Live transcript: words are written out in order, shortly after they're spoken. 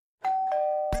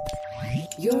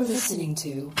You're listening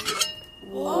to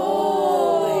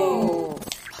Whoa!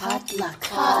 Potluck.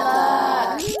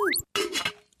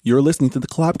 You're listening to The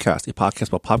Collabcast, a podcast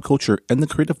about pop culture and the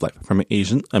creative life from an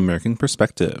Asian American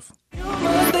perspective. You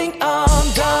must think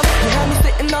I'm dumb. You had me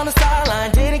sitting on the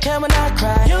sideline, didn't care when I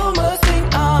cried. You must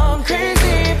think I'm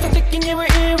crazy for thinking you were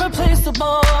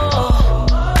irreplaceable.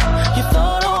 You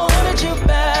thought I wanted you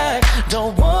back,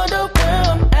 don't wonder where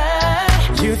I'm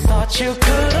at. You thought you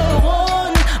could have won.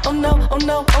 Oh no, oh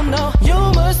no, oh no. You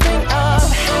must think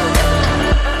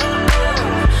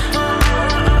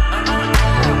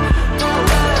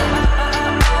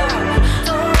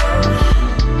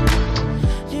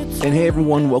And hey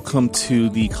everyone, welcome to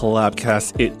the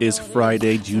Collabcast. It is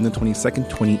Friday, June the 22nd,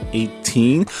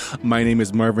 2018. My name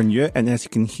is Marvin Yue, and as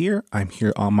you can hear, I'm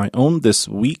here on my own this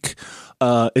week.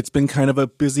 It's been kind of a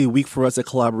busy week for us at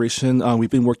Collaboration.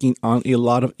 We've been working on a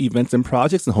lot of events and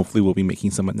projects, and hopefully we'll be making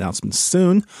some announcements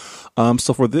soon.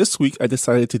 So for this week, I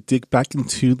decided to dig back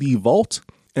into the vault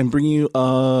and bring you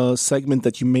a segment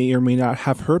that you may or may not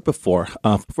have heard before.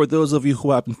 For those of you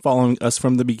who have been following us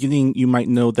from the beginning, you might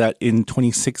know that in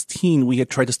 2016, we had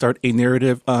tried to start a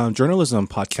narrative journalism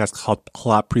podcast called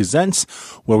Collab Presents,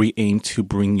 where we aim to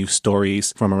bring you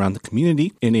stories from around the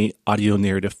community in a audio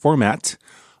narrative format.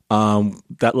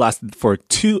 That lasted for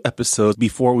 2 episodes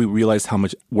before we realized how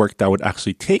much work that would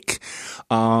actually take.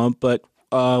 But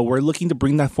we're looking to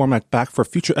bring that format back for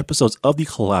future episodes of the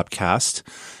Collabcast.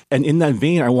 And in that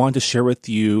vein, I wanted to share with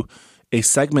you a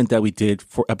segment that we did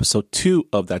for episode 2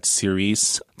 of that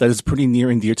series that is pretty near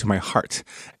and dear to my heart.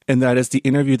 And that is the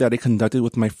interview that I conducted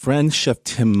with my friend, Chef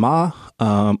Tim Ma,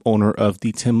 owner of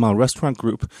the Tim Ma Restaurant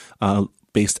Group,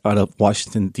 based out of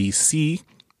Washington, D.C.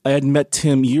 I had met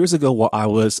Tim years ago while I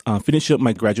was finishing up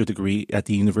my graduate degree at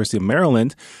the University of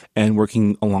Maryland and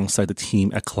working alongside the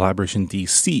team at Collaboration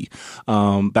DC.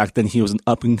 Back then, he was an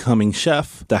up-and-coming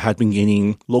chef that had been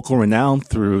gaining local renown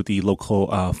through the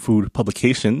local food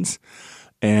publications.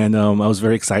 And I was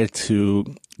very excited to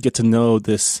get to know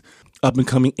this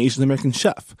up-and-coming Asian American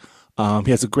chef. He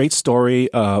has a great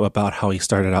story about how he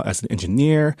started out as an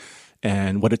engineer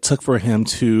and what it took for him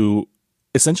to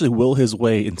essentially will his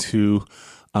way into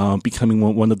becoming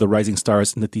one of the rising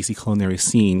stars in the DC culinary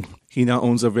scene. He now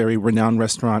owns a very renowned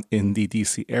restaurant in the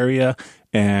DC area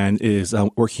and is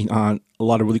working on a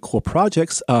lot of really cool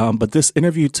projects. But this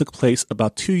interview took place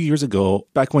about 2 years ago,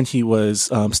 back when he was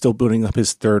still building up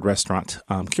his third restaurant,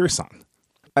 Kirasan.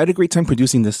 I had a great time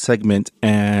producing this segment,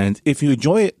 and if you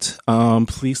enjoy it,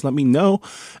 please let me know.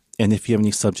 And if you have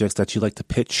any subjects that you'd like to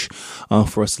pitch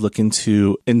for us to look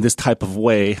into in this type of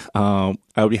way, I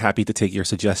would be happy to take your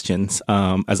suggestions.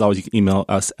 As always, you can email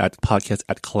us at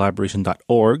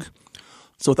podcast@collaboration.org.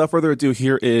 So without further ado,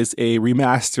 here is a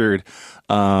remastered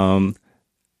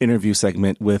interview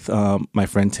segment with my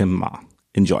friend Tim Ma.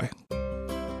 Enjoy.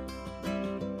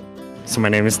 So my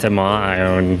name is Tim Ma. I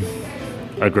own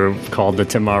a group called the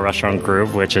Tim Ma Restaurant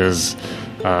Group, which is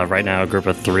right now a group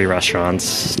of 3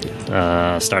 restaurants.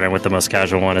 Starting with the most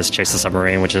casual one is Chase the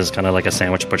Submarine, which is kind of like a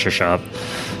sandwich butcher shop.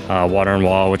 Water and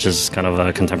Wall, which is kind of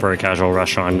a contemporary casual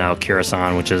restaurant. Now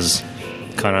Kirasan, which is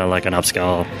kind of like an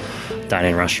upscale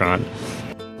dining restaurant.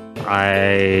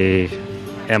 I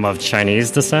am of Chinese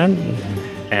descent,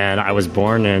 and I was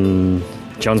born in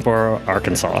Jonesboro,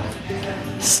 Arkansas.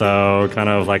 So kind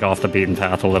of like off the beaten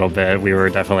path a little bit. We were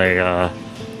definitely...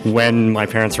 when my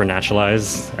parents were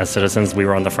naturalized as citizens, we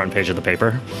were on the front page of the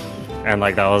paper. And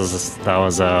like that was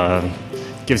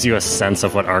gives you a sense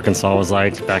of what Arkansas was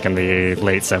like back in the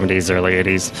late 70s, early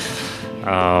 80s.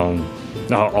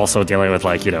 Also dealing with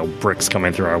bricks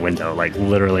coming through our window, like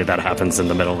literally that happens in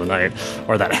the middle of the night,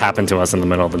 or that happened to us in the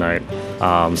middle of the night.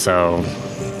 So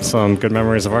some good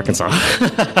memories of Arkansas.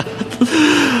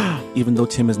 Even though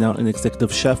Tim is now an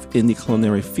executive chef in the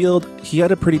culinary field, he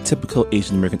had a pretty typical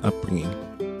Asian American upbringing.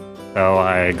 So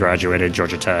I graduated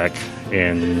Georgia Tech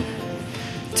in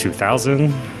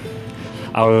 2000.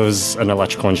 I was an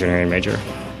electrical engineering major,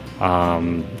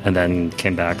 and then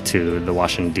came back to the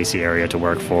Washington, D.C. area to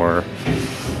work for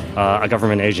a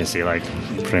government agency, like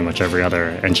pretty much every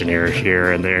other engineer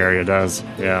here in the area does.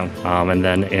 Yeah. And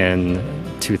then in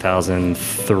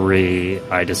 2003,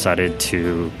 I decided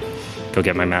to go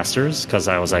get my master's because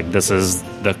I was like, this is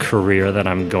the career that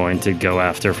I'm going to go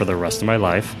after for the rest of my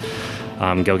life.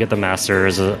 Go get the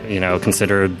master's,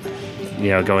 considered,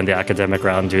 going the academic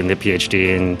route and doing the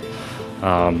PhD. And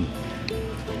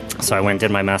so I went and did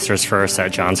my master's first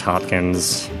at Johns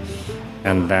Hopkins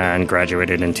and then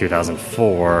graduated in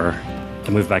 2004. I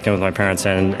moved back in with my parents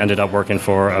and ended up working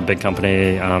for a big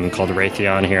company called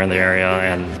Raytheon here in the area.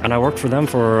 And I worked for them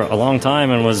for a long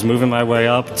time and was moving my way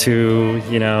up to,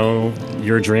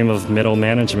 your dream of middle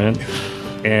management.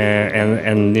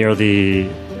 And near the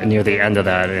end of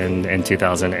that in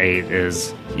 2008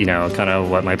 is, kind of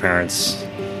what my parents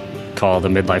call the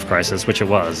midlife crisis, which it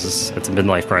was. It's a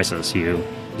midlife crisis. You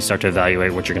start to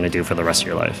evaluate what you're going to do for the rest of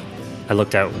your life. I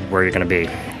looked at where you're going to be.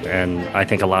 And I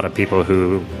think a lot of people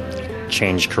who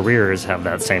change careers have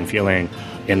that same feeling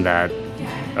in that,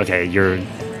 okay, you're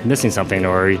missing something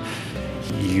or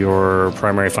your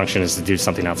primary function is to do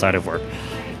something outside of work.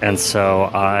 And so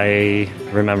I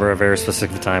remember a very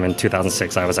specific time in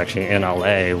 2006. I was actually in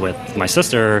LA with my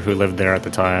sister who lived there at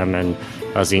the time, and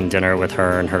I was eating dinner with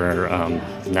her and her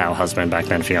now husband, back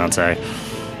then fiance.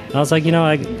 And I was like,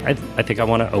 I think I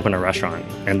want to open a restaurant.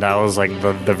 And that was like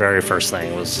the very first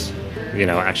thing was,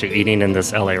 actually eating in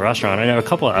this LA restaurant. I know a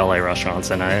couple of LA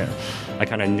restaurants, and I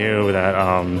kind of knew that,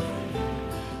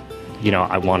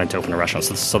 I wanted to open a restaurant.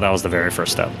 So that was the very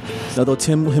first step. Now, though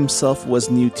Tim himself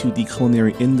was new to the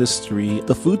culinary industry,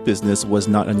 the food business was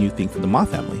not a new thing for the Ma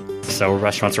family. So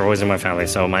restaurants are always in my family.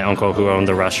 So my uncle who owned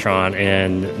the restaurant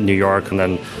in New York, and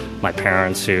then my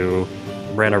parents who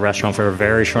ran a restaurant for a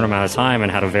very short amount of time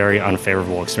and had a very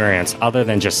unfavorable experience. Other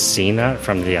than just seeing that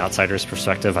from the outsider's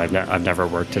perspective, I've never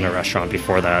worked in a restaurant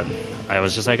before that. I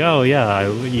was just like, oh yeah,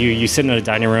 you sit in a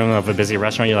dining room of a busy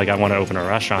restaurant, you're like, I want to open a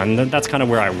restaurant. And that's kind of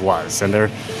where I was. And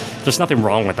there's nothing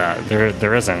wrong with that.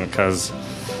 There isn't, because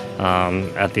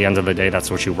at the end of the day,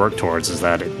 that's what you work towards, is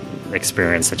that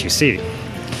experience that you see.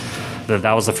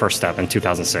 That was the first step in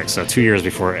 2006, so 2 years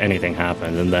before anything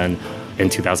happened. And then in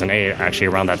 2008, actually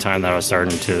around that time that I was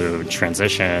starting to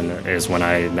transition, is when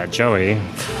I met Joey.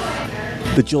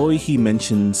 The Joey he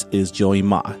mentions is Joey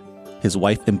Ma, his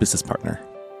wife and business partner.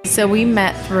 So we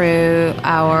met through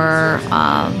our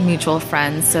mutual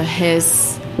friends. So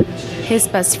his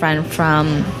best friend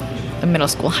from middle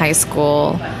school, high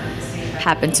school,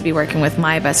 happened to be working with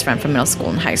my best friend from middle school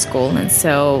and high school, and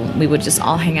so we would just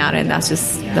all hang out, and that's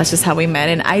just how we met.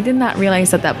 And I did not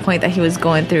realize at that point that he was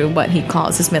going through what he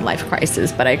calls his midlife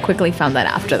crisis, but I quickly found that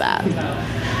after that.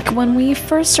 When we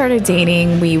first started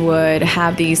dating, we would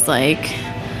have these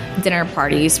dinner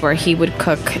parties where he would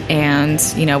cook, and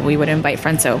we would invite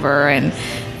friends over, and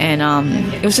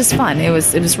it was just fun. It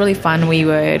was really fun. We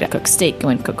would cook steak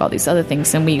and cook all these other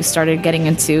things, and we started getting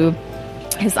into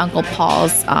his Uncle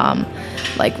Paul's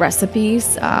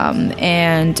recipes,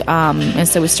 and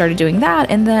so we started doing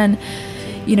that. And then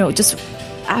just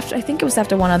after, I think it was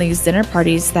after one of these dinner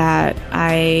parties, that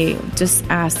I just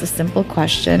asked a simple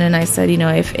question, and I said,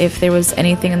 if there was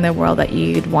anything in the world that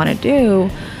you'd want to do,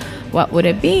 what would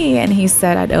it be? And he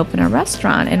said, I'd open a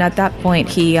restaurant. And at that point,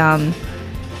 he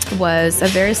was a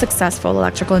very successful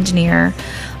electrical engineer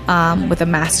with a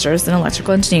master's in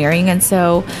electrical engineering. And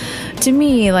so to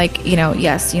me,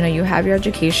 yes, you have your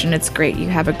education, it's great, you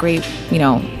have a great,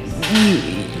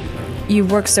 you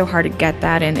work so hard to get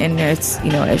that, and it's,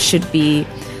 it should be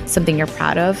something you're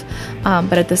proud of.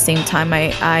 But at the same time,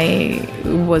 I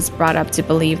was brought up to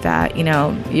believe that,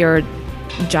 your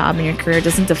job and your career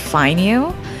doesn't define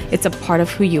you. It's a part of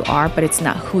who you are, but it's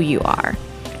not who you are.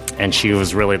 And she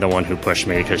was really the one who pushed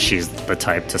me, because she's the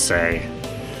type to say,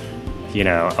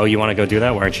 oh, you want to go do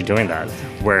that? Why aren't you doing that?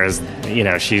 Whereas,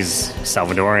 she's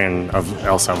Salvadorian, of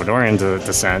El Salvadorian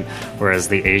descent, whereas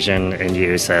the Asian in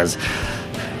you says,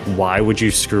 why would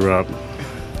you screw up?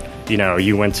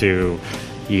 You went to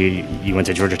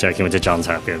Georgia Tech, you went to Johns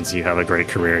Hopkins, you have a great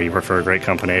career, you work for a great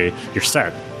company, you're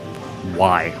set.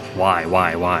 Why?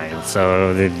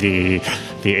 So the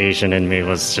Asian in me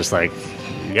was just like,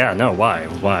 yeah, no, why?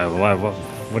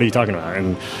 What are you talking about?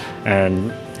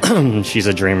 And she's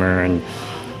a dreamer, and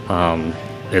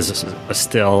is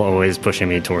still always pushing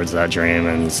me towards that dream.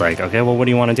 And it's like, okay, well, what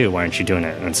do you want to do? Why aren't you doing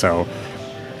it? And so,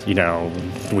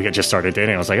 we had just started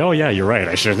dating. I was like, oh yeah, you're right.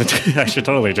 I should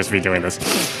totally just be doing this.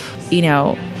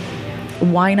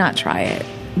 Why not try it?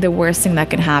 The worst thing that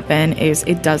can happen is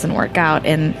it doesn't work out.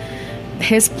 And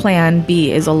his plan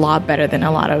B is a lot better than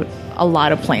a lot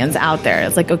of plans out there.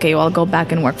 It's like, okay, well, I'll go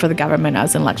back and work for the government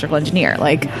as an electrical engineer.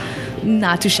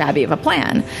 Not too shabby of a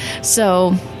plan.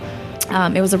 So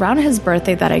it was around his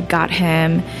birthday that I got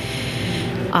him.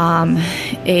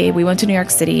 We went to New York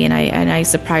City, and I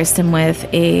surprised him with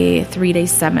a 3-day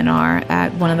seminar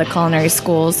at one of the culinary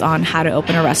schools on how to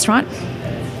open a restaurant.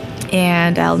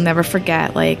 And I'll never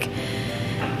forget,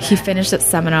 he finished that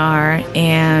seminar,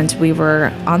 and we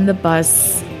were on the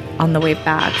bus on the way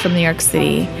back from New York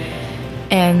City,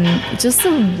 and just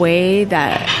the way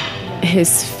that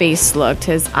his face looked,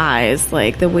 his eyes,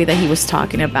 like the way that he was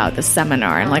talking about the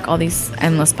seminar and like all these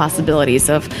endless possibilities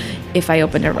of if I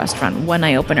opened a restaurant, when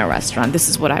I open a restaurant, this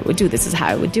is what I would do, this is how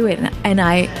I would do it. And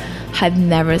I had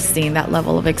never seen that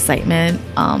level of excitement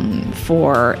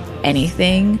for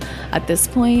anything at this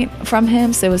point from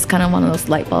him. So it was kind of one of those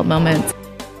light bulb moments.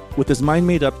 With his mind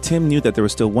made up, Tim knew that there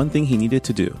was still one thing he needed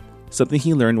to do, something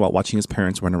he learned while watching his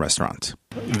parents run a restaurant.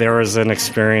 There was an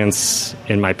experience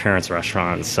in my parents'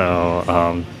 restaurant. So,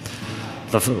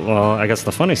 I guess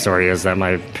the funny story is that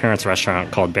my parents'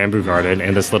 restaurant called Bamboo Garden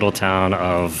in this little town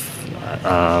of,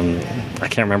 I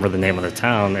can't remember the name of the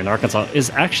town in Arkansas, is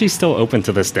actually still open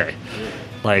to this day.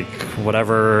 Like,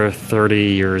 whatever,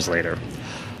 30 years later.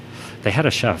 They had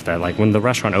a chef that, like, when the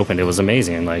restaurant opened, it was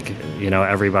amazing. Like, you know,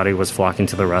 everybody was flocking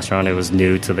to the restaurant. It was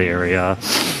new to the area.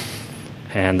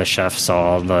 And the chef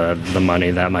saw the money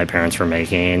that my parents were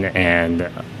making and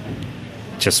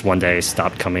just one day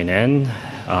stopped coming in.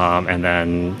 And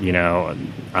then, you know,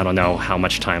 I don't know how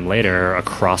much time later,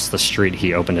 across the street,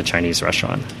 he opened a Chinese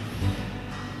restaurant.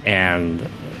 And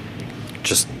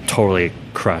just totally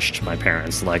crushed my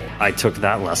parents. Like, I took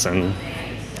that lesson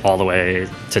all the way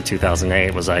to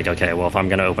 2008, was like, okay, well, if I'm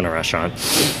going to open a restaurant,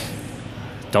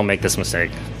 don't make this mistake.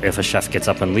 If a chef gets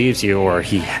up and leaves you, or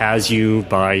he has you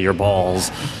by your balls,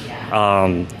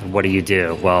 what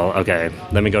do? Well, okay,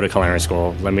 let me go to culinary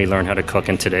school. Let me learn how to cook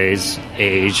in today's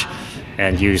age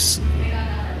and use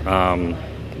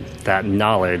that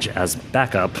knowledge as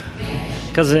backup.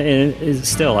 Because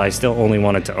I still only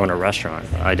wanted to own a restaurant.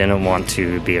 I didn't want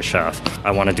to be a chef.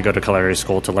 I wanted to go to culinary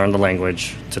school to learn the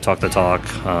language, to talk the talk,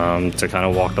 to kind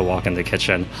of walk the walk in the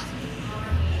kitchen.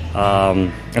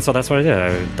 And so that's what I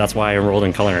did. That's why I enrolled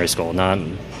in culinary school, not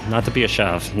to be a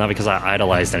chef, not because I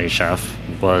idolized any chef.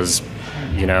 Was,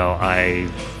 you know, I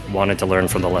wanted to learn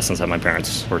from the lessons that my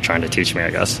parents were trying to teach me,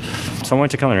 I guess. So I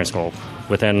went to culinary school.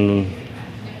 Within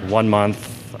 1 month,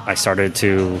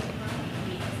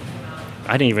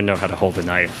 I didn't even know how to hold a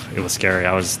knife. It was scary.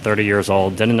 I was 30 years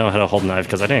old, didn't know how to hold a knife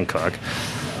because I didn't cook.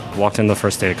 Walked in the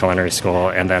first day of culinary school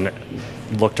and then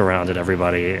looked around at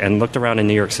everybody and looked around in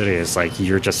New York City. It's like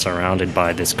you're just surrounded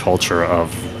by this culture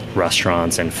of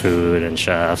restaurants and food and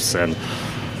chefs, and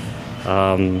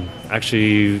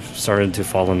actually started to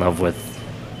fall in love with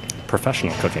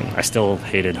professional cooking. I still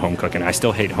hated home cooking. I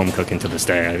still hate home cooking to this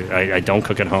day. I don't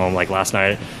cook at home. Like last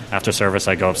night after service,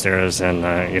 I go upstairs and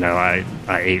I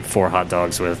ate 4 hot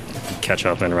dogs with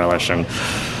ketchup and relish, and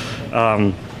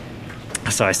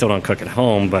so I still don't cook at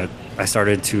home. But I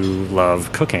started to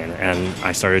love cooking, and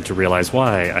I started to realize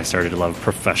why I started to love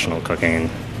professional cooking.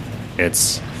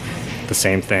 It's the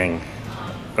same thing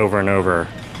over and over,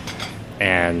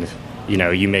 and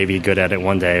you may be good at it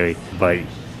one day, but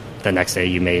the next day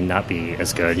you may not be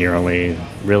as good. You're only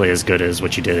really as good as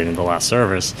what you did in the last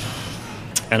service.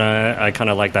 And I kind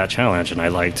of liked that challenge, and I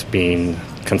liked being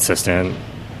consistent.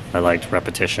 I liked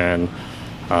repetition.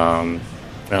 And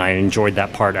I enjoyed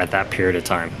that part at that period of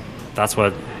time. That's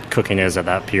what cooking is at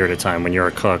that period of time. When you're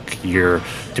a cook, you're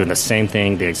doing the same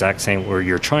thing, the exact same, or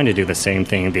you're trying to do the same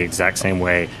thing the exact same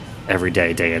way every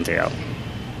day, day in, day out.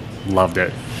 Loved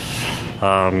it.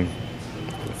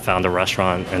 Found a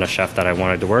restaurant and a chef that I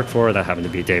wanted to work for that happened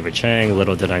to be David Chang.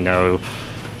 Little did I know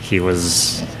he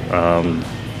was going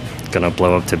to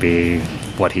blow up to be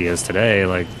what he is today.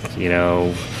 Like,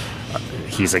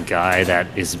 he's a guy that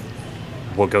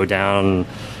will go down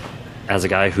as a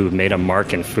guy who made a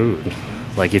mark in food.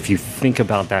 Like, if you think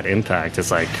about that impact,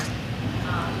 it's like,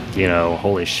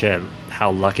 holy shit,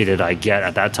 how lucky did I get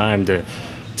at that time to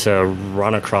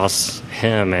run across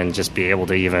him and just be able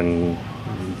to even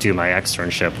do my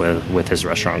externship with his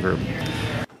restaurant group.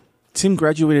 Tim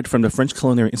graduated from the French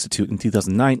Culinary Institute in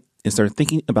 2009 and started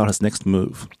thinking about his next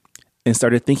move.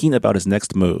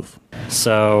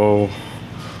 So,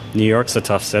 New York's a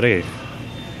tough city.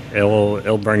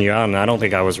 It'll burn you out, and I don't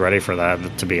think I was ready for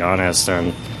that, to be honest.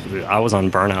 And I was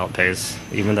on burnout pace,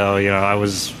 even though, I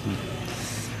was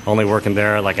only working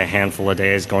there like a handful of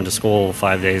days, going to school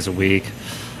 5 days a week.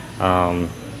 But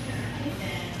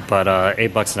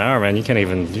 $8 an hour, man, you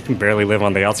can barely live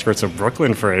on the outskirts of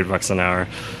Brooklyn for $8 an hour.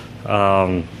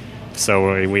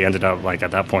 So we ended up, like,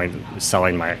 at that point,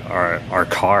 selling our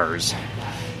cars.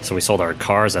 So we sold our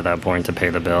cars at that point to pay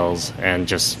the bills and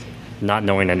just not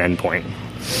knowing an end point.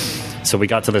 So we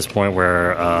got to this point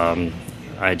where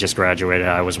I just graduated.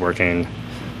 I was working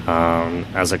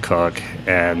as a cook,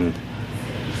 and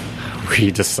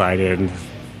we decided,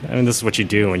 this is what you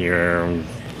do when you're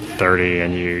 30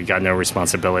 and you got no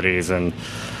responsibilities, and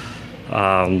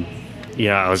I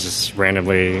was just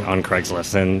randomly on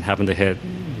Craigslist and happened to hit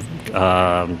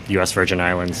U.S. Virgin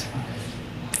Islands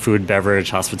food,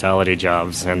 beverage, hospitality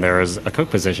jobs, and there was a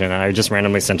cook position. And I just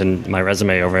randomly sent in my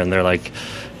resume over, and they're like,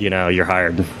 you're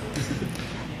hired.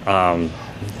 A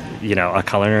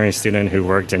culinary student who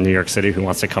worked in New York City who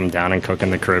wants to come down and cook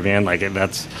in the Caribbean, like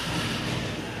that's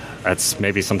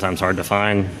maybe sometimes hard to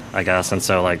find, I guess. And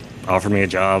so, like, offer me a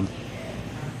job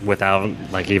without,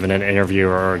 like, even an interview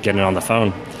or getting on the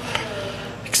phone.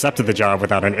 Accepted the job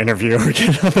without an interview or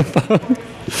getting on the phone.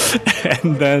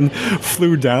 And then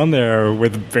flew down there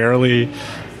with barely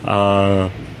a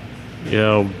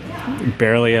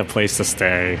place to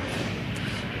stay,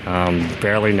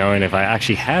 barely knowing if I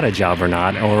actually had a job or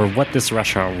not, or what this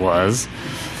restaurant was,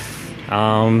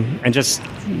 and just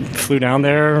flew down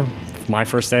there. My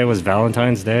first day was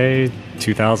Valentine's Day,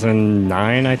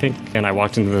 2009, I think, and I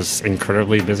walked into this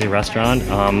incredibly busy restaurant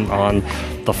on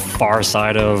the far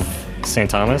side of St.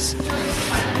 Thomas,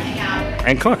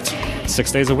 and cooked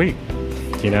 6 days a week,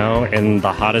 in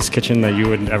the hottest kitchen that you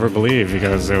would ever believe,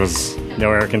 because there was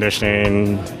no air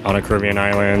conditioning on a Caribbean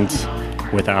island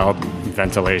without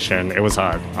ventilation. It was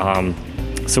hot.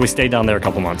 So we stayed down there a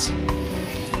couple months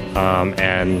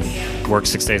and worked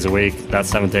 6 days a week. That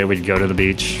seventh day, we'd go to the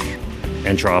beach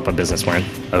and draw up a business plan.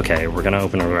 Okay, we're going to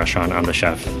open a restaurant. I'm the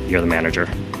chef. You're the manager.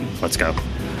 Let's go.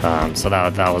 So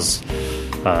that was...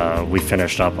 we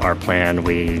finished up our plan.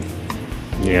 We,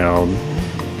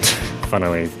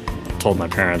 funnily told my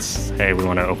parents, hey, we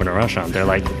want to open a restaurant. They're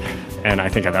like, and I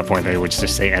think at that point they would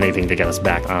just say anything to get us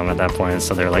back at that point.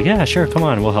 So they're like, yeah, sure, come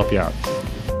on, we'll help you out.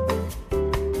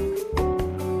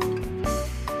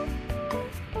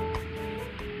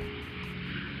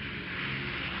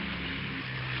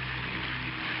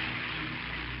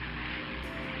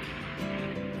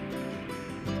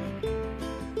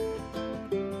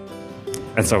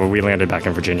 And so we landed back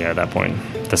in Virginia at that point.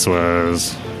 This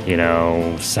was,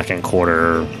 second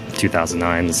quarter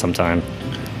 2009 sometime.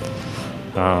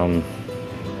 And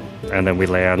then we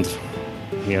land,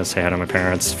 say hi to my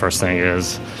parents. First thing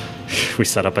is we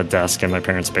set up a desk in my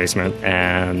parents' basement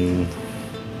and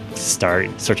start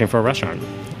searching for a restaurant.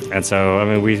 And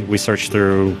so, we searched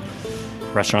through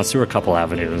restaurants through a couple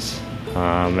avenues.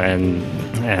 And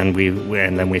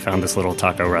then we found this little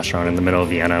taco restaurant in the middle of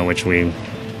Vienna, which we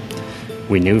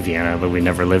knew Vienna, but we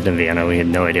never lived in Vienna. We had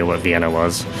no idea what Vienna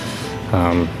was.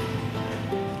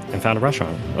 And found a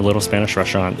restaurant, a little Spanish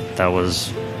restaurant that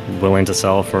was willing to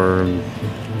sell for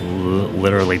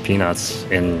literally peanuts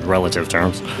in relative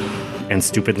terms, and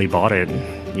stupidly bought it,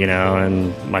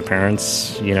 and my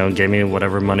parents, gave me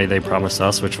whatever money they promised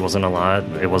us, which wasn't a lot.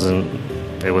 It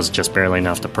was just barely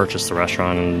enough to purchase the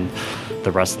restaurant, and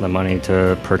the rest of the money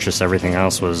to purchase everything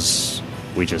else was...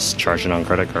 we just charged it on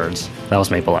credit cards. That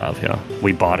was Maple Ave, yeah.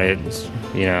 We bought it,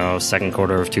 second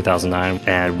quarter of 2009,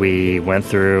 and we went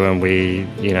through and we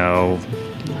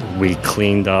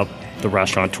cleaned up the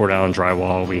restaurant, tore down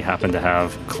drywall. We happened to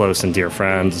have close and dear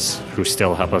friends who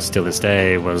still help us to this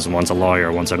day. One's a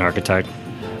lawyer, one's an architect.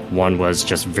 One was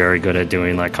just very good at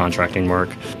doing like contracting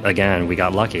work. Again, we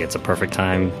got lucky. It's a perfect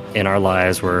time in our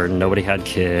lives where nobody had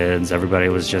kids. Everybody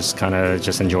was just kind of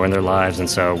just enjoying their lives. And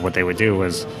so what they would do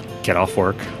was get off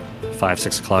work, 5,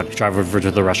 6 o'clock, drive over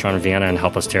to the restaurant in Vienna and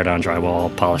help us tear down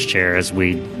drywall, polish chairs.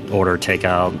 We'd order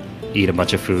takeout, eat a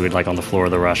bunch of food like on the floor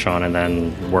of the restaurant, and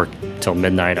then work till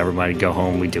midnight. Everybody'd go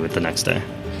home. We'd do it the next day.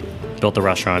 Built the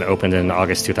restaurant, opened in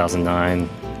August 2009.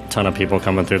 Ton of people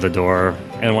coming through the door.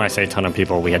 And when I say ton of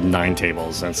people, we had 9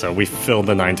 tables. And so we filled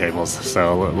the 9 tables.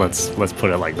 So let's put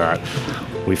it like that.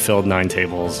 We filled 9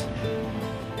 tables.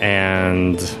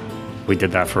 And we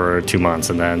did that for 2 months.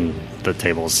 And then the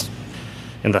tables,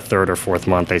 in the 3rd or 4th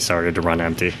month, they started to run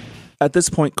empty. At this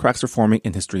point, cracks were forming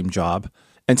in his dream job.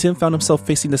 And Tim found himself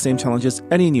facing the same challenges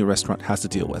any new restaurant has to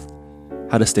deal with.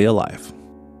 How to stay alive.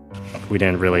 We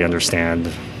didn't really understand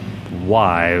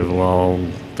why. Well,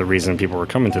 the reason people were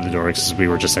coming to the door is because we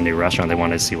were just a new restaurant. They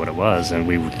wanted to see what it was, and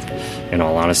we, in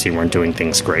all honesty, weren't doing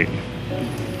things great.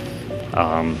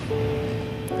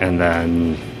 And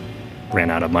then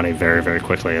ran out of money very, very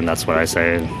quickly, and that's what I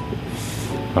say.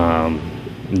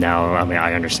 Now,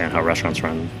 I understand how restaurants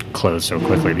close so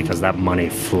quickly because that money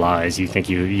flies. You think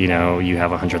you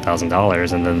have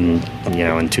 $100,000, and then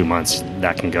in 2 months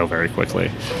that can go very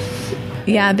quickly.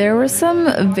 Yeah, there were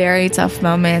some very tough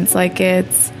moments. Like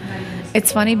it's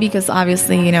funny because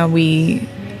obviously, I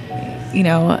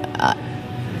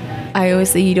always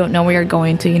say you don't know where you're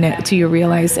going till you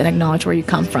realize and acknowledge where you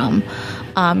come from.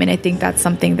 And I think that's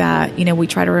something that, we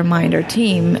try to remind our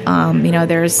team.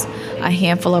 There's a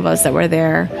handful of us that were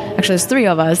there. Actually, there's 3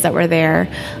 of us that were there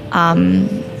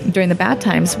during the bad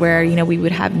times where, we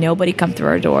would have nobody come through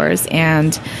our doors.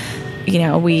 And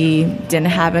we didn't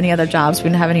have any other jobs. We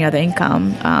didn't have any other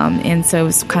income. And so it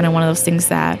was kind of one of those things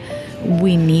that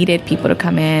we needed people to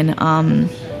come in, and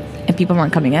people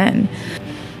weren't coming in.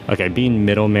 Okay, being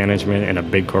middle management in a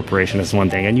big corporation is one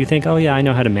thing. And you think, oh, yeah, I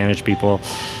know how to manage people.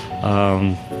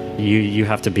 You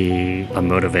have to be a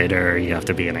motivator. You have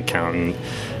to be an accountant.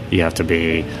 You have to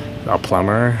be a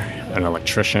plumber, an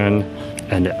electrician,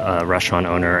 and a restaurant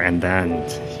owner, and then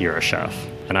you're a chef.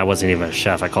 And I wasn't even a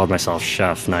chef. I called myself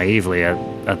chef naively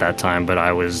at that time, but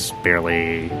I was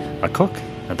barely a cook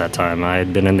at that time. I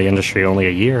had been in the industry only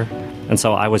a year. And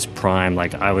so I was prime.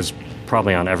 Like, I was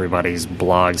probably on everybody's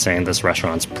blog saying this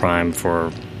restaurant's prime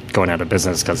for going out of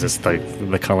business because it's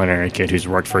the culinary kid who's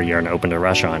worked for a year and opened a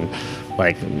restaurant.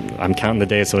 Like, I'm counting the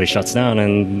days till he shuts down,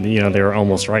 and they were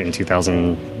almost right in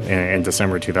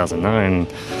December 2009.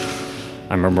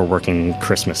 I remember working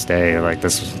Christmas Day. Like,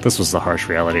 this was the harsh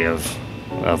reality of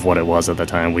what it was at the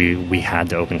time. We had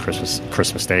to open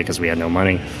Christmas Day because we had no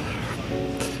money.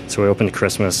 So we opened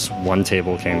Christmas. One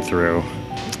table came through,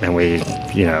 and we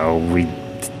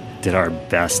did our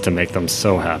best to make them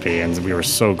so happy, and we were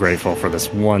so grateful for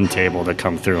this one table to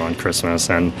come through on Christmas.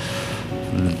 And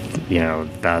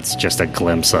that's just a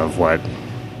glimpse of what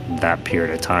that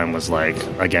period of time was like.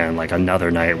 Again, like another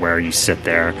night where you sit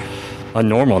there, a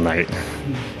normal night,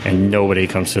 and nobody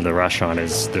comes to the restaurant.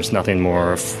 There's nothing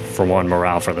more, for one,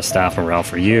 morale for the staff, morale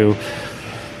for you.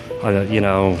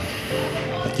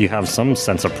 You have some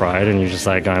sense of pride, and you're just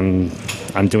like, I'm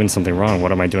doing something wrong.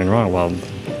 What am I doing wrong? Well,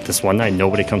 this one night,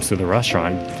 nobody comes to the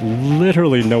restaurant.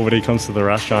 Literally nobody comes to the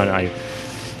restaurant. I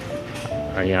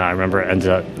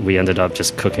remember we ended up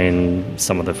just cooking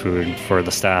some of the food for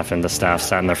the staff, and the staff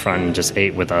sat in the front and just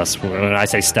ate with us. When I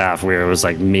say staff, it was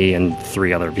like me and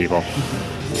 3 other people.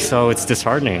 So it's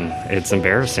disheartening. It's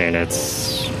embarrassing. It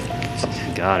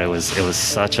was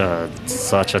such a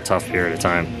tough period of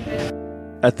time.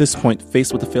 At this point,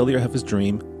 faced with the failure of his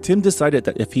dream, Tim decided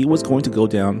that if he was going to go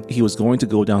down, he was going to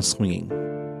go down swinging.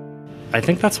 I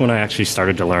think that's when I actually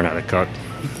started to learn how to cook,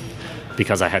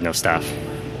 because I had no staff.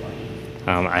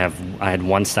 I had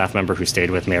one staff member who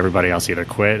stayed with me. Everybody else either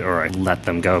quit or I let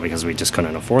them go because we just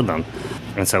couldn't afford them.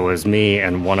 And so it was me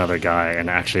and one other guy, and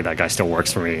actually that guy still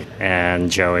works for me,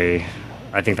 and Joey.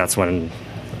 I think that's when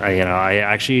I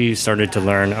actually started to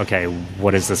learn, okay,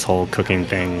 what is this whole cooking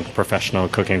thing, professional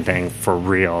cooking thing for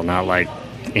real? Not like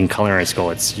in culinary school,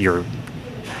 it's you're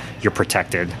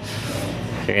protected.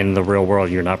 In the real world,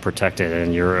 you're not protected,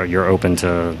 and you're open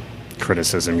to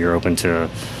criticism. You're open to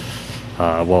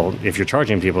if you're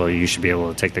charging people, you should be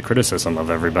able to take the criticism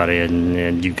of everybody,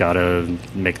 and you got to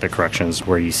make the corrections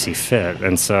where you see fit.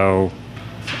 And so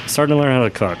I started to learn how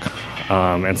to cook,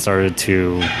 and started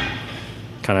to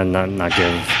kind of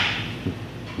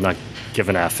not give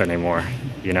an F anymore,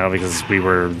 because we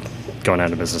were going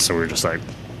out of business. So we were just like,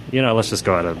 let's just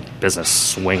go out of business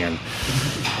swinging.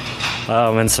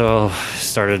 And so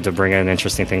started to bring in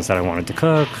interesting things that I wanted to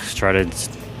cook, started,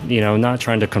 not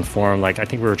trying to conform. Like, I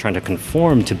think we were trying to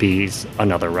conform to be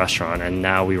another restaurant. And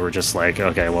now we were just like,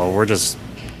 okay, well, we're just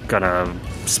going to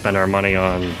spend our money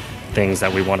on things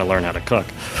that we want to learn how to cook.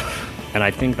 And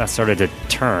I think that started to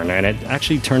turn, and it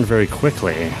actually turned very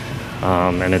quickly.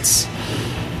 And it's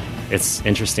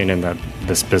interesting in that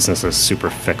this business is super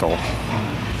fickle.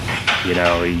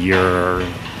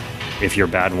 If you're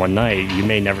bad one night, you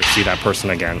may never see that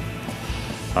person again.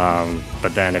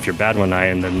 But then if you're bad one night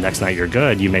and the next night you're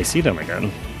good, you may see them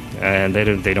again. And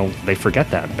they forget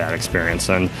that bad experience.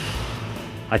 And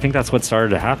I think that's what started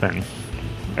to happen.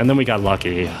 And then we got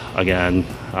lucky again.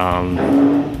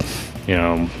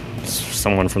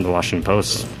 Someone from the Washington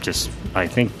Post just, I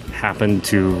think, happened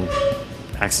to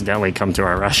accidentally come to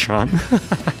our restaurant.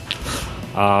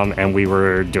 And we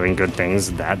were doing good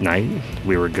things that night.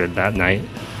 We were good that night.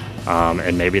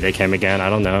 And maybe they came again. I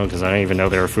don't know, because I don't even know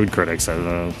they were food critics.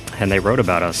 And they wrote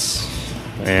about us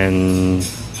in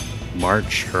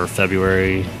March or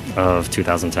February of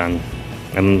 2010.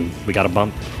 And we got a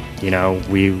bump.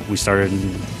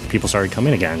 People started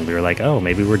coming again. We were like, oh,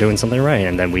 maybe we're doing something right.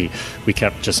 And then we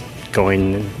kept just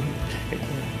going.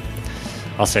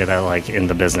 I'll say that, like, in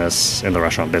the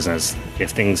restaurant business,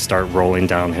 if things start rolling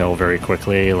downhill very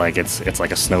quickly, like it's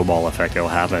like a snowball effect, it'll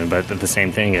happen. But the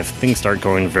same thing, if things start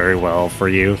going very well for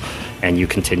you and you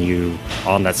continue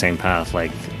on that same path,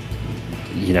 like,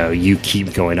 you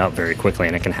keep going up very quickly,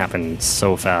 and it can happen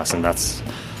so fast. And that's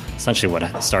essentially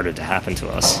what started to happen to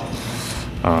us.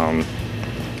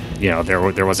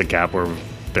 There was a gap where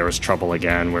there was trouble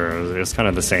again, where it was kind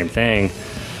of the same thing.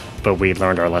 But we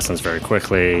learned our lessons very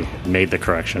quickly, made the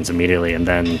corrections immediately, and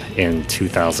then in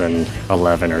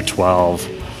 2011 or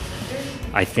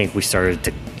 12, I think we started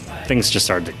to things just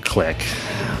started to click.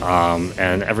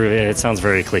 And it sounds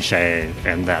very cliche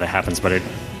and that it happens, but it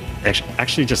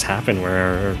actually just happened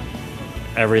where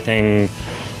everything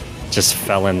just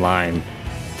fell in line.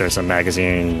 There's a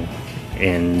magazine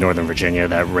in Northern Virginia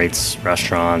that rates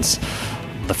restaurants.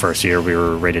 The first year we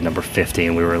were rated number 50,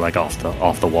 and we were like off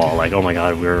the wall. Like, oh my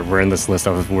God, we're in this list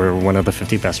we're one of the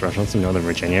 50 best restaurants in Northern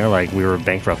Virginia. Like, we were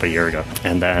bankrupt a year ago.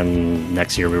 And then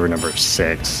next year we were number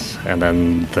 6, and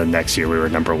then the next year we were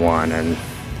number 1. And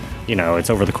it's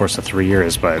over the course of 3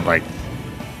 years, but like,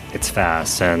 it's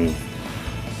fast. And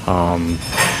all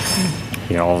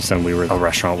of a sudden we were a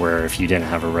restaurant where if you didn't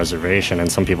have a reservation, and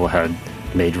some people had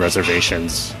made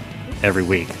reservations every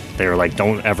week. They were like,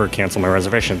 don't ever cancel my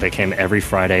reservation. They came every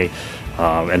Friday,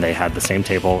 and they had the same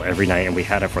table every night, and we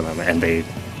had it for them. And they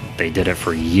did it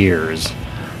for years.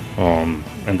 And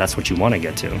that's what you want to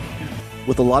get to.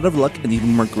 With a lot of luck and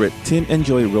even more grit, Tim and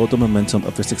Joy rode the momentum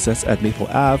of their success at Maple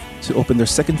Ave to open their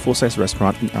second full-size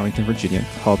restaurant in Arlington, Virginia,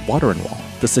 called Water and Wall.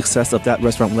 The success of that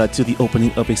restaurant led to the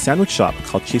opening of a sandwich shop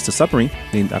called Chase the Submarine,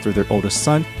 named after their oldest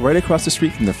son, right across the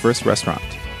street from their first restaurant.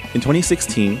 In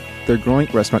 2016, their growing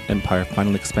restaurant empire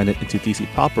finally expanded into DC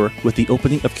proper with the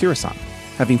opening of Kurasan.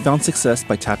 Having found success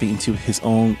by tapping into his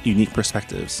own unique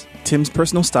perspectives, Tim's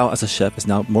personal style as a chef is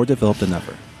now more developed than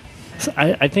ever. So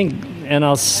I think, and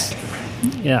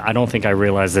I don't think I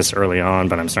realized this early on,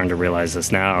 but I'm starting to realize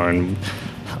this now, and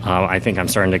I think I'm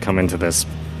starting to come into this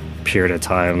period of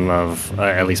time of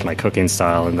at least my cooking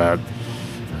style, and that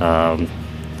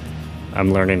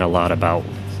I'm learning a lot about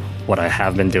what I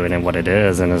have been doing and what it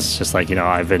is. And it's just like,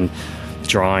 I've been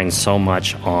drawing so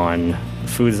much on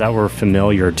foods that were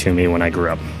familiar to me when I grew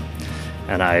up.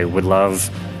 And I would love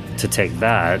to take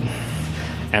that.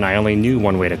 And I only knew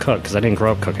one way to cook because I didn't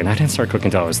grow up cooking. I didn't start cooking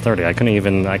until I was 30. I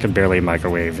could barely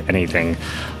microwave anything,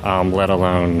 let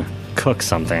alone cook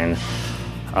something.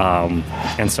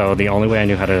 And so the only way I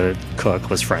knew how to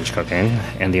cook was French cooking.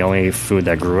 And the only food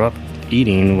that I grew up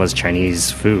eating was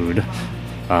Chinese food.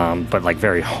 But like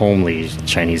very homely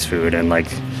Chinese food. And like,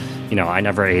 I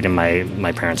never ate in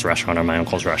my parents' restaurant or my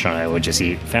uncle's restaurant. I would just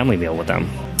eat family meal with them.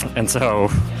 And so,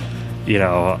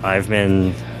 I've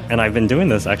been doing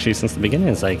this actually since the beginning.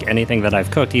 It's like anything that I've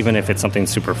cooked, even if it's something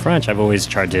super French, I've always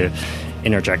tried to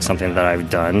interject something that I've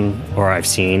done or I've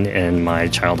seen in my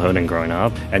childhood and growing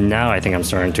up. And now I think I'm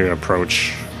starting to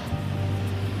approach,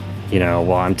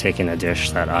 I'm taking a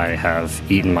dish that I have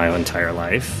eaten my entire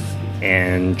life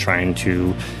and trying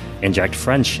to inject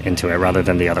French into it rather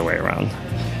than the other way around.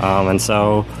 And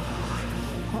so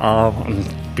I'm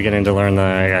beginning to learn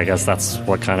that I guess that's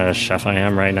what kind of chef I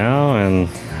am right now. And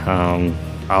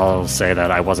I'll say that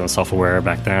I wasn't self-aware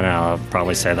back then. I'll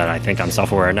probably say that I think I'm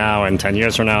self-aware now. And 10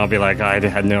 years from now, I'll be like, I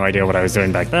had no idea what I was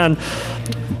doing back then.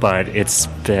 But it's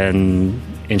been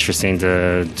interesting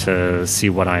to see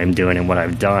what I am doing and what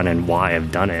I've done and why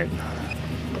I've done it.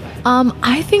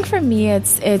 I think for me,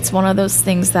 it's one of those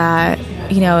things that,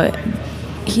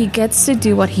 he gets to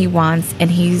do what he wants, and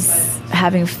he's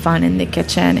having fun in the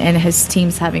kitchen, and his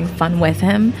team's having fun with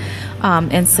him.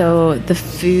 And so the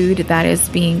food that is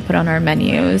being put on our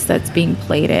menus, that's being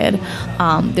plated,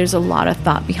 there's a lot of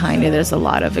thought behind it. There's a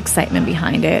lot of excitement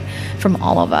behind it from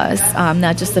all of us,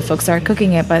 not just the folks that are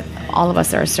cooking it, but all of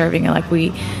us that are serving it. Like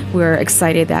we're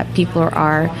excited that people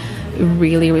are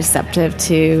really receptive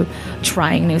to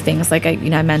trying new things. Like I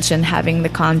mentioned having the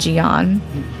congee on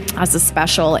as a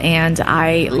special, and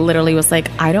I literally was like,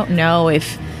 I don't know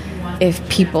if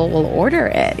people will order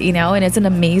it, and it's an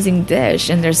amazing dish,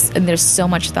 and there's so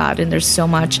much thought and there's so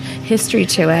much history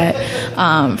to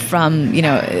it, from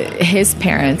his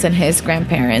parents and his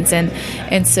grandparents,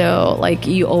 and so like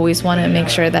you always want to make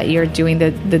sure that you're doing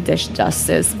the dish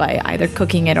justice by either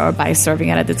cooking it or by serving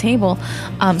it at the table.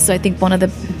 So I think one of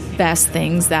the best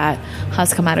things that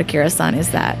has come out of Kurasan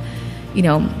is that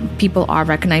people are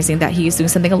recognizing that he is doing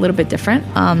something a little bit different.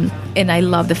 And I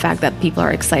love the fact that people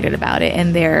are excited about it,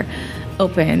 and they're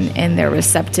open and they're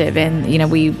receptive. And,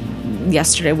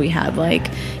 yesterday we had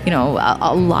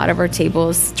a lot of our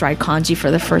tables tried congee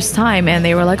for the first time, and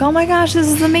they were like, oh my gosh, this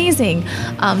is amazing.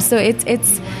 So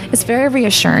it's very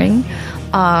reassuring.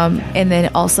 And then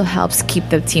it also helps keep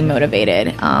the team motivated.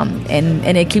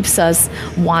 And it keeps us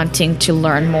wanting to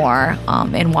learn more,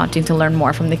 and wanting to learn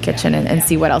more from the kitchen and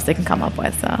see what else they can come up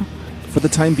with. So. For the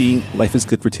time being, life is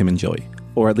good for Tim and Joy,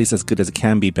 or at least as good as it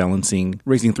can be, balancing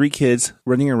raising 3 kids,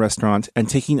 running a restaurant, and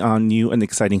taking on new and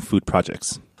exciting food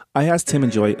projects. I asked Tim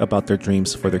and Joy about their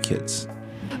dreams for their kids.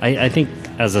 I think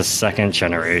as a second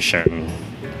generation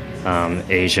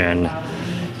Asian,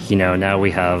 now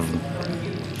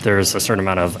there's a certain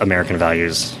amount of American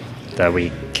values that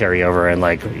we carry over, and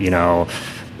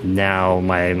now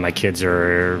my kids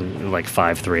are like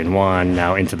 5, 3, and 1,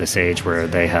 now into this age where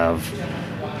they have,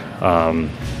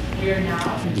 one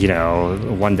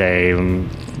day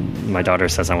my daughter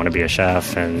says, I want to be a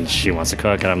chef, and she wants to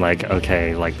cook, and I'm like,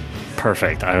 okay, like,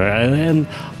 perfect. And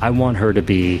I want her to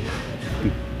be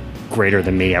greater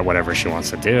than me at whatever she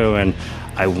wants to do, and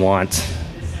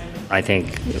I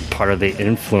think part of the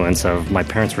influence of my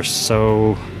parents were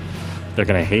so, they're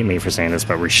going to hate me for saying this,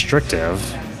 but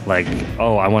restrictive. Like,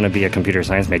 oh, I want to be a computer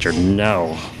science major.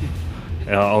 No.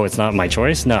 Oh, it's not my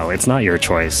choice? No, it's not your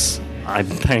choice.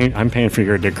 I'm paying for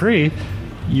your degree.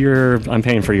 I'm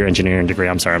paying for your engineering degree.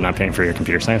 I'm sorry, I'm not paying for your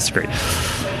computer science degree.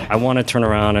 I want to turn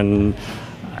around and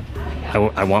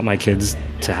I want my kids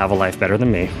to have a life better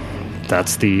than me.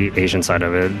 That's the Asian side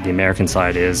of it. The American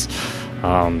side is,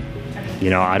 I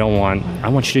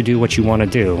want you to do what you want to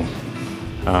do.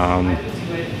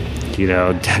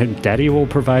 Daddy will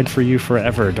provide for you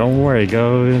forever. Don't worry.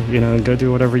 Go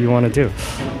do whatever you want to do.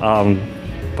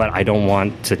 But I don't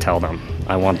want to tell them.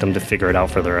 I want them to figure it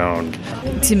out for their own.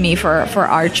 To me, for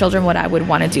our children, what I would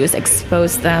want to do is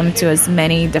expose them to as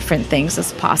many different things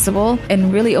as possible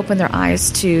and really open their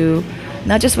eyes to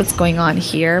not just what's going on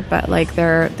here, but like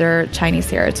their Chinese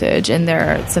heritage and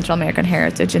their Central American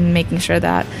heritage, and making sure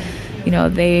that,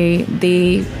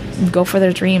 they go for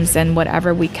their dreams, and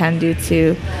whatever we can do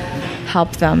to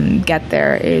help them get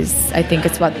there I think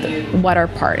it's what our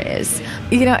part is.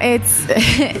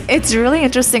 It's really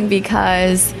interesting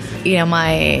because,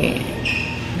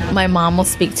 my mom will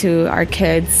speak to our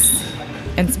kids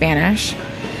in Spanish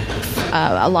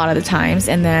a lot of the times,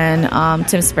 and then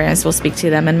Tim's parents will speak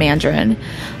to them in Mandarin,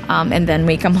 and then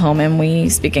we come home and we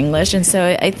speak English. And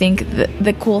so I think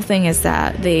the cool thing is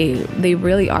that they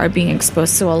really are being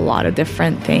exposed to a lot of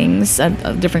different things,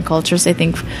 different cultures. I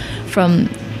think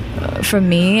for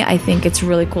me, I think it's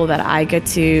really cool that I get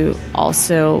to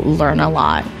also learn a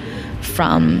lot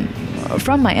from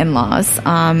my in-laws.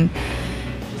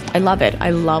 I love it.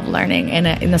 I love learning. And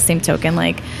in the same token,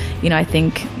 I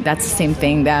think that's the same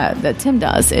thing that Tim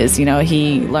does is,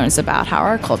 he learns about how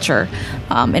our culture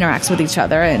interacts with each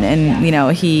other. And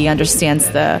he understands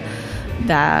that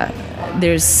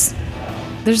there's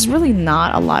really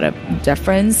not a lot of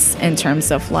difference in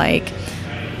terms of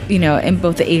in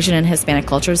both the Asian and Hispanic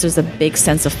cultures, there's a big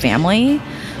sense of family.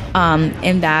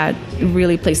 And that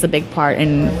really plays a big part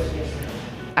in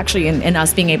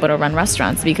us being able to run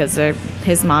restaurants, because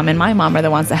his mom and my mom are the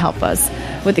ones that help us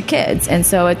with the kids. And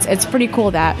so it's pretty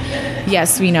cool that,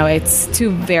 yes, it's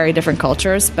two very different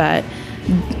cultures, but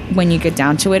when you get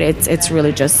down to it, it's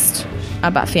really just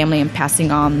about family and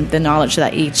passing on the knowledge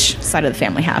that each side of the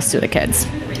family has to the kids.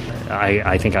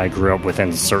 I think I grew up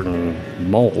within certain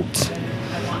molds,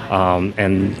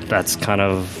 and that's kind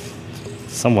of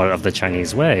somewhat of the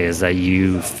Chinese way, is that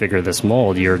you figure this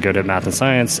mold. You're good at math and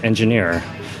science, engineer.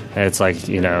 It's like,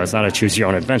 it's not a choose your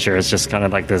own adventure. It's just kind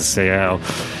of like this,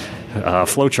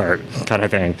 flow chart kind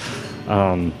of thing.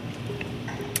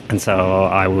 And so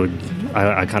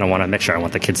I kind of want to make sure I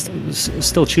want the kids to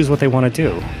still choose what they want to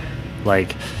do.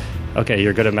 Like, okay,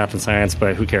 you're good at math and science,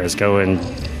 but who cares? Go and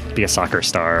be a soccer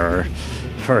star,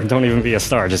 or don't even be a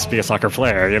star, just be a soccer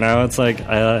player. It's like,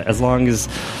 as long as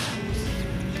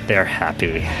they're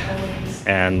happy.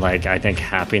 And I think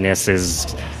happiness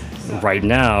is, right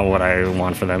now, what I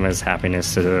want for them is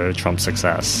happiness to trump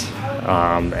success.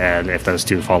 And if those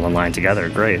two fall in line together,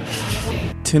 great.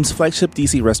 Tim's flagship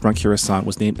DC restaurant, Kirasan,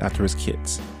 was named after his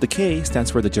kids. The K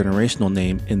stands for the generational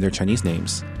name in their Chinese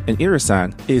names, and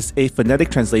Irasan is a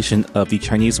phonetic translation of the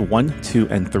Chinese 1, 2,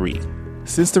 and 3.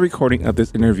 Since the recording of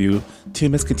this interview,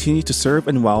 Tim has continued to serve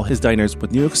and wow his diners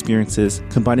with new experiences,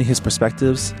 combining his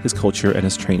perspectives, his culture, and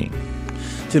his training.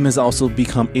 Tim has also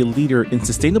become a leader in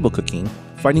sustainable cooking,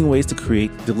 finding ways to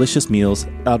create delicious meals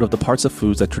out of the parts of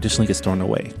foods that traditionally get thrown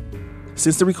away.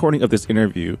 Since the recording of this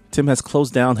interview, Tim has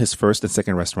closed down his first and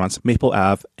second restaurants, Maple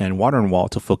Ave and Water and Wall,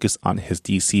 to focus on his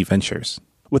DC ventures.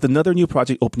 With another new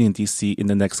project opening in DC in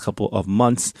the next couple of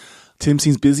months, Tim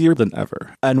seems busier than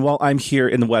ever. And while I'm here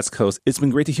in the West Coast, it's been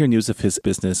great to hear news of his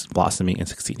business blossoming and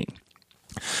succeeding.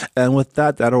 And with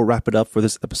that, that'll wrap it up for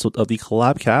this episode of the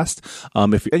Collabcast.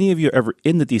 If any of you are ever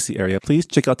in the DC area, please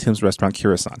check out Tim's restaurant,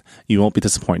 Kirasan. You won't be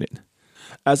disappointed.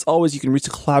 As always, you can reach the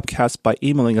Collabcast by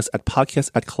emailing us at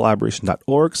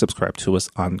podcast@collaboration.org. Subscribe to us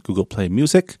on Google Play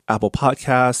Music, Apple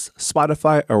Podcasts,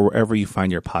 Spotify, or wherever you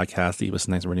find your podcast. Leave us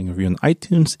a nice rating review on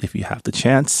iTunes if you have the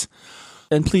chance.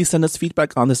 And please send us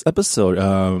feedback on this episode.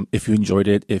 If you enjoyed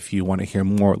it, if you want to hear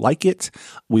more like it,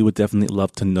 we would definitely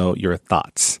love to know your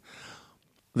thoughts.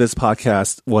 This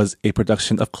podcast was a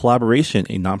production of Collaboration,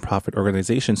 a nonprofit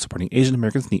organization supporting Asian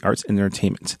Americans in the arts and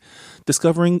entertainment,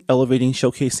 discovering, elevating,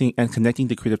 showcasing, and connecting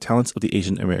the creative talents of the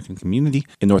Asian American community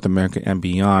in North America and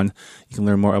beyond. You can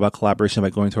learn more about Collaboration by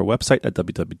going to our website at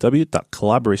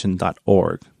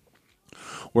www.collaboration.org.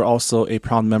 We're also a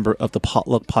proud member of the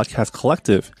Potluck Podcast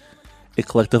Collective, a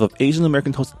collective of Asian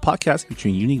American hosted podcasts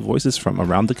featuring unique voices from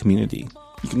around the community.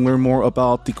 You can learn more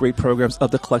about the great programs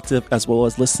of the collective as well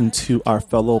as listen to our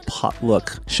fellow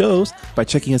Potluck shows by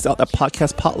checking us out at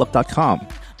podcastpotluck.com.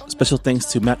 Special thanks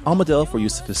to Matt Almadale for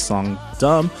use of his song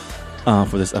Dumb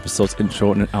for this episode's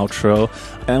intro and outro.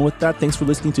 And with that, thanks for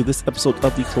listening to this episode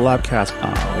of the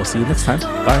Collabcast. We'll see you next time.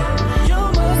 Bye.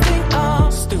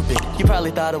 Stupid, you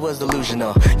probably thought it was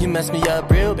delusional. You messed me up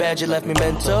real bad, you left me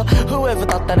mental. Whoever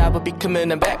thought that I would be coming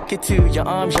back into your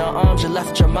arms, you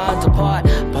left your minds apart.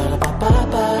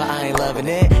 But I ain't loving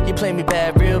it. You play me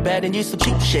bad, real bad, and you so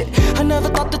cheap shit. I never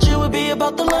thought that you would be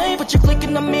about the life, but you're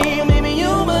clicking on me, or maybe you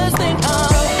must think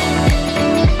I'm